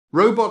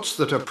Robots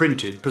that are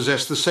printed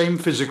possess the same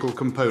physical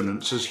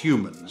components as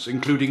humans,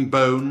 including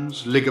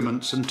bones,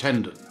 ligaments, and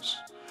tendons.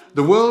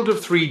 The world of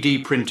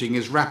 3D printing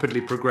is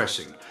rapidly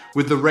progressing,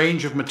 with the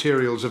range of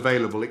materials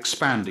available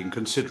expanding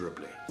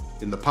considerably.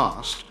 In the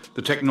past,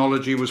 the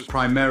technology was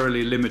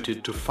primarily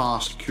limited to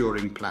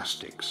fast-curing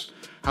plastics.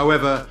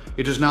 However,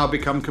 it has now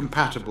become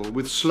compatible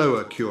with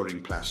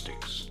slower-curing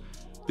plastics.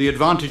 The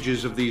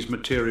advantages of these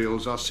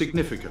materials are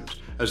significant,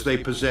 as they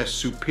possess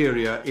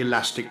superior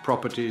elastic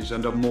properties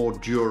and are more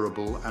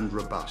durable and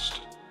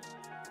robust.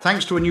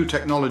 Thanks to a new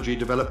technology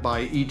developed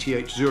by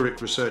ETH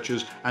Zurich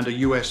researchers and a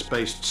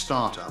US-based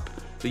startup,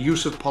 the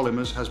use of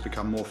polymers has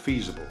become more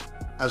feasible.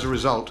 As a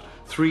result,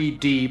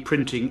 3D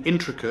printing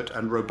intricate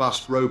and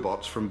robust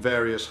robots from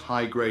various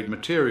high-grade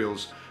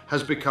materials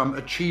has become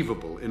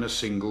achievable in a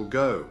single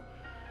go.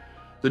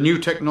 The new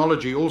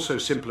technology also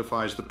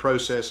simplifies the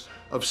process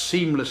of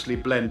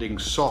seamlessly blending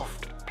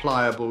soft,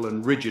 pliable,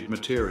 and rigid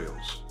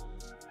materials.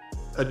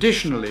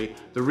 Additionally,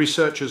 the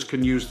researchers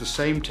can use the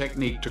same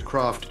technique to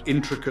craft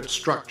intricate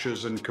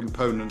structures and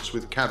components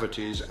with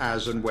cavities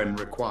as and when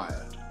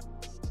required.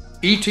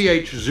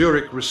 ETH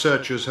Zurich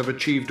researchers have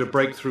achieved a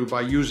breakthrough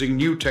by using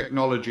new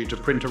technology to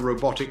print a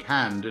robotic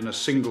hand in a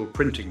single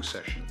printing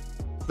session.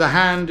 The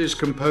hand is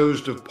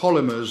composed of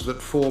polymers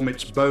that form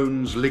its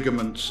bones,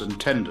 ligaments, and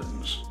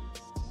tendons.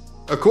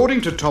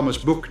 According to Thomas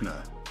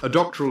Buchner, a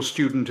doctoral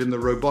student in the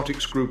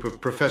robotics group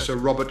of Professor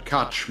Robert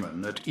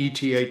Kaczman at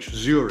ETH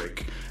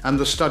Zurich and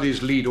the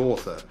study's lead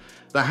author,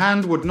 the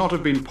hand would not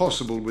have been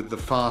possible with the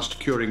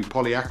fast-curing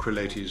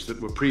polyacrylates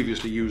that were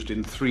previously used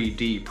in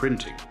 3D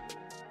printing.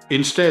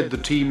 Instead, the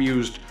team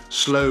used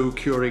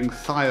slow-curing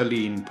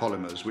thiolene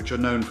polymers, which are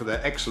known for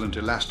their excellent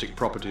elastic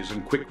properties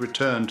and quick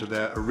return to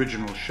their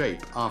original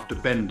shape after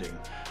bending,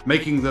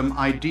 making them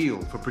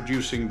ideal for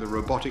producing the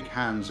robotic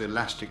hand's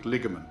elastic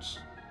ligaments.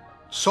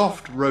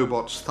 Soft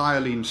robots'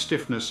 thiolene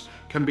stiffness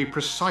can be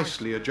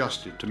precisely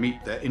adjusted to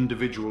meet their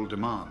individual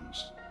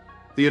demands.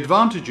 The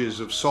advantages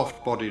of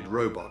soft-bodied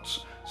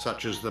robots,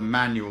 such as the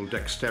manual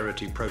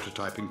dexterity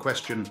prototype in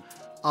question,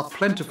 are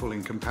plentiful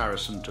in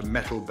comparison to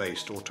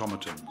metal-based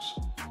automatons.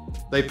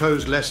 They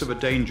pose less of a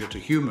danger to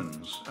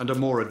humans and are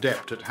more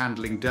adept at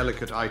handling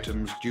delicate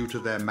items due to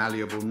their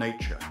malleable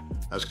nature,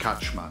 as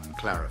Kaczman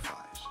clarifies.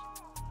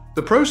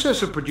 The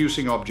process of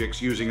producing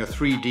objects using a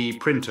 3D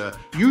printer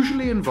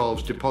usually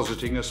involves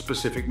depositing a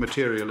specific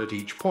material at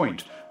each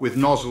point, with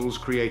nozzles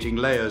creating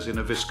layers in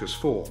a viscous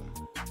form.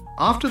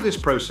 After this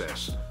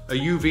process, a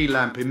UV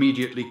lamp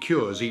immediately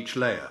cures each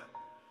layer.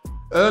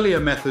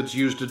 Earlier methods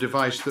used a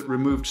device that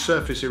removed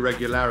surface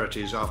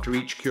irregularities after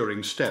each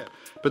curing step,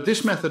 but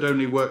this method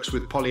only works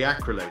with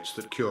polyacrylates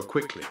that cure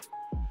quickly.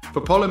 For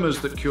polymers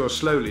that cure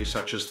slowly,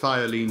 such as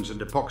thiolenes and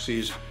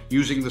epoxies,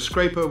 using the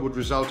scraper would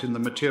result in the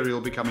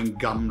material becoming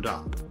gummed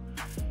up.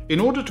 In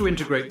order to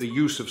integrate the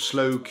use of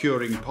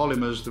slow-curing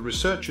polymers, the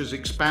researchers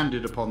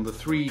expanded upon the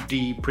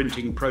 3D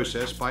printing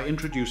process by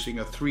introducing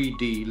a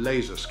 3D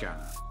laser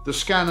scanner. The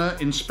scanner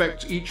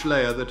inspects each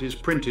layer that is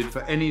printed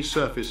for any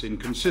surface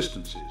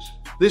inconsistencies.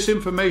 This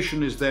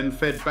information is then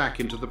fed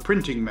back into the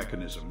printing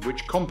mechanism,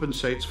 which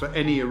compensates for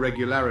any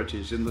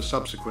irregularities in the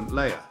subsequent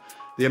layer.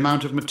 The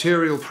amount of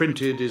material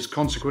printed is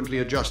consequently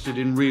adjusted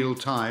in real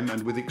time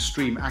and with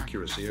extreme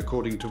accuracy,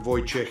 according to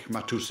Wojciech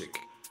Matusik,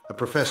 a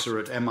professor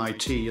at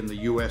MIT in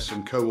the US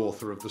and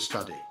co-author of the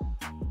study.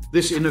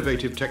 This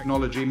innovative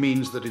technology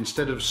means that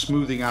instead of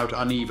smoothing out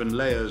uneven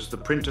layers, the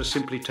printer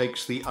simply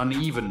takes the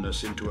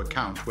unevenness into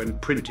account when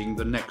printing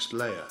the next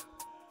layer.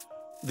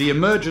 The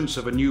emergence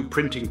of a new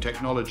printing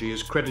technology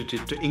is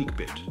credited to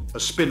Inkbit, a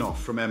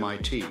spin-off from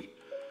MIT.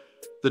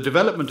 The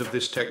development of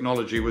this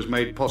technology was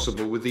made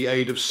possible with the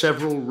aid of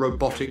several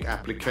robotic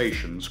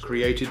applications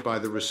created by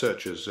the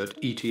researchers at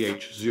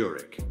ETH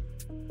Zurich.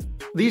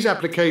 These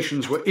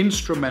applications were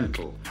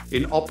instrumental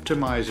in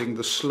optimizing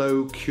the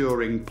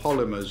slow-curing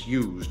polymers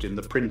used in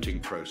the printing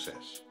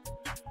process.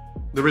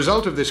 The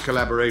result of this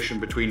collaboration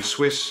between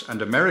Swiss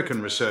and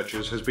American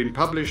researchers has been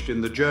published in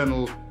the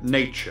journal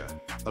Nature,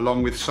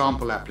 along with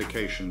sample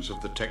applications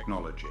of the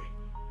technology.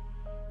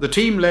 The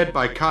team led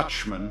by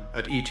Kaczman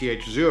at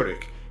ETH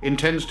Zurich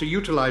intends to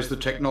utilize the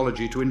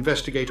technology to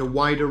investigate a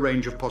wider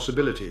range of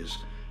possibilities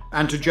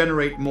and to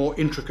generate more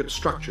intricate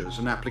structures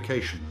and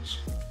applications.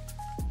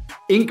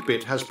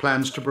 Inkbit has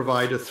plans to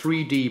provide a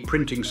 3D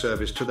printing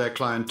service to their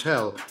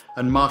clientele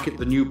and market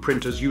the new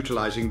printers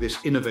utilizing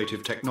this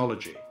innovative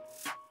technology.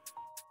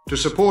 To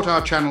support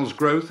our channel's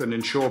growth and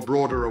ensure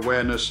broader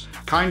awareness,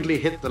 kindly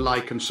hit the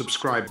like and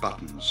subscribe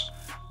buttons.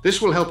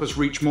 This will help us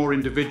reach more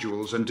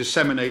individuals and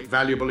disseminate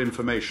valuable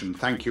information.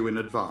 Thank you in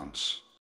advance.